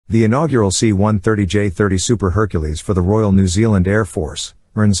The inaugural C-130J-30 Super Hercules for the Royal New Zealand Air Force,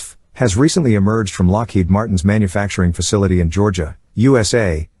 RNZAF, has recently emerged from Lockheed Martin's manufacturing facility in Georgia,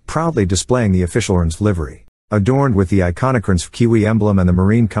 USA, proudly displaying the official RNZAF livery. Adorned with the iconic RNZAF Kiwi emblem and the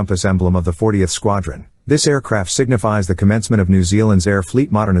marine compass emblem of the 40th Squadron, this aircraft signifies the commencement of New Zealand's Air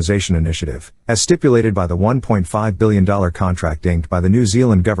Fleet Modernization Initiative, as stipulated by the $1.5 billion contract inked by the New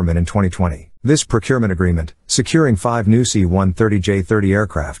Zealand government in 2020. This procurement agreement, securing 5 new C-130J-30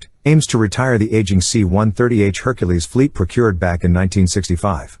 aircraft, aims to retire the aging C-130H Hercules fleet procured back in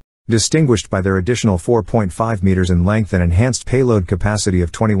 1965. Distinguished by their additional 4.5 meters in length and enhanced payload capacity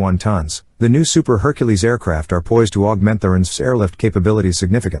of 21 tons, the new Super Hercules aircraft are poised to augment the RNZAF's airlift capabilities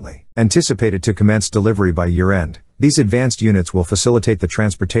significantly. Anticipated to commence delivery by year-end, these advanced units will facilitate the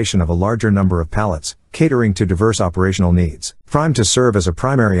transportation of a larger number of pallets, catering to diverse operational needs. Primed to serve as a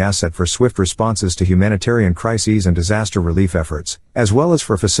primary asset for swift responses to humanitarian crises and disaster relief efforts, as well as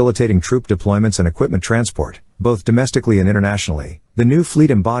for facilitating troop deployments and equipment transport, both domestically and internationally, the new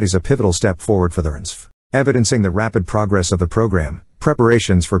fleet embodies a pivotal step forward for the RNZAF. Evidencing the rapid progress of the program,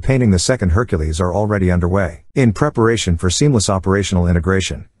 preparations for painting the second Hercules are already underway. In preparation for seamless operational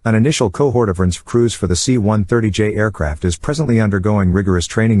integration, an initial cohort of RNZAF crews for the C-130J aircraft is presently undergoing rigorous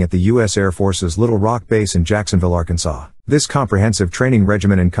training at the U.S. Air Force's Little Rock Base in Jacksonville, Arkansas. This comprehensive training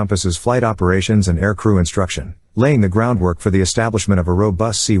regimen encompasses flight operations and aircrew instruction, laying the groundwork for the establishment of a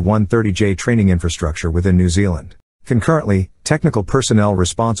robust C-130J training infrastructure within New Zealand. Concurrently, technical personnel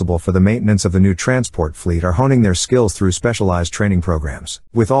responsible for the maintenance of the new transport fleet are honing their skills through specialized training programs.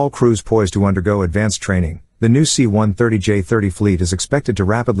 With all crews poised to undergo advanced training, the new C-130J-30 fleet is expected to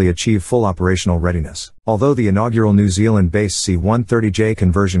rapidly achieve full operational readiness. Although the inaugural New Zealand-based C-130J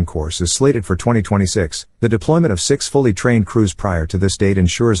conversion course is slated for 2026, the deployment of 6 fully trained crews prior to this date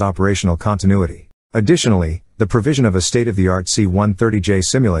ensures operational continuity. Additionally, the provision of a state-of-the-art C-130J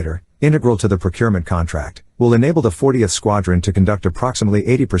simulator, integral to the procurement contract, will enable the 40th Squadron to conduct approximately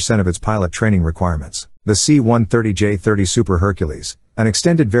 80% of its pilot training requirements. The C-130J-30 Super Hercules, an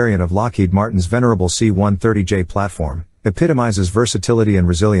extended variant of Lockheed Martin's venerable C-130J platform, epitomizes versatility and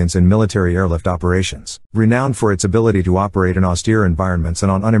resilience in military airlift operations. Renowned for its ability to operate in austere environments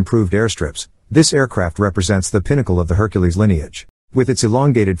and on unimproved airstrips, this aircraft represents the pinnacle of the Hercules lineage. With its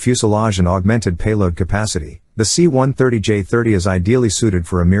elongated fuselage and augmented payload capacity, the C-130J-30 is ideally suited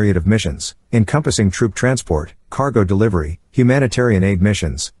for a myriad of missions, encompassing troop transport, cargo delivery, humanitarian aid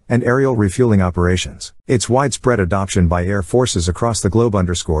missions, and aerial refueling operations. Its widespread adoption by air forces across the globe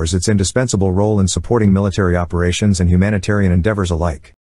underscores its indispensable role in supporting military operations and humanitarian endeavors alike.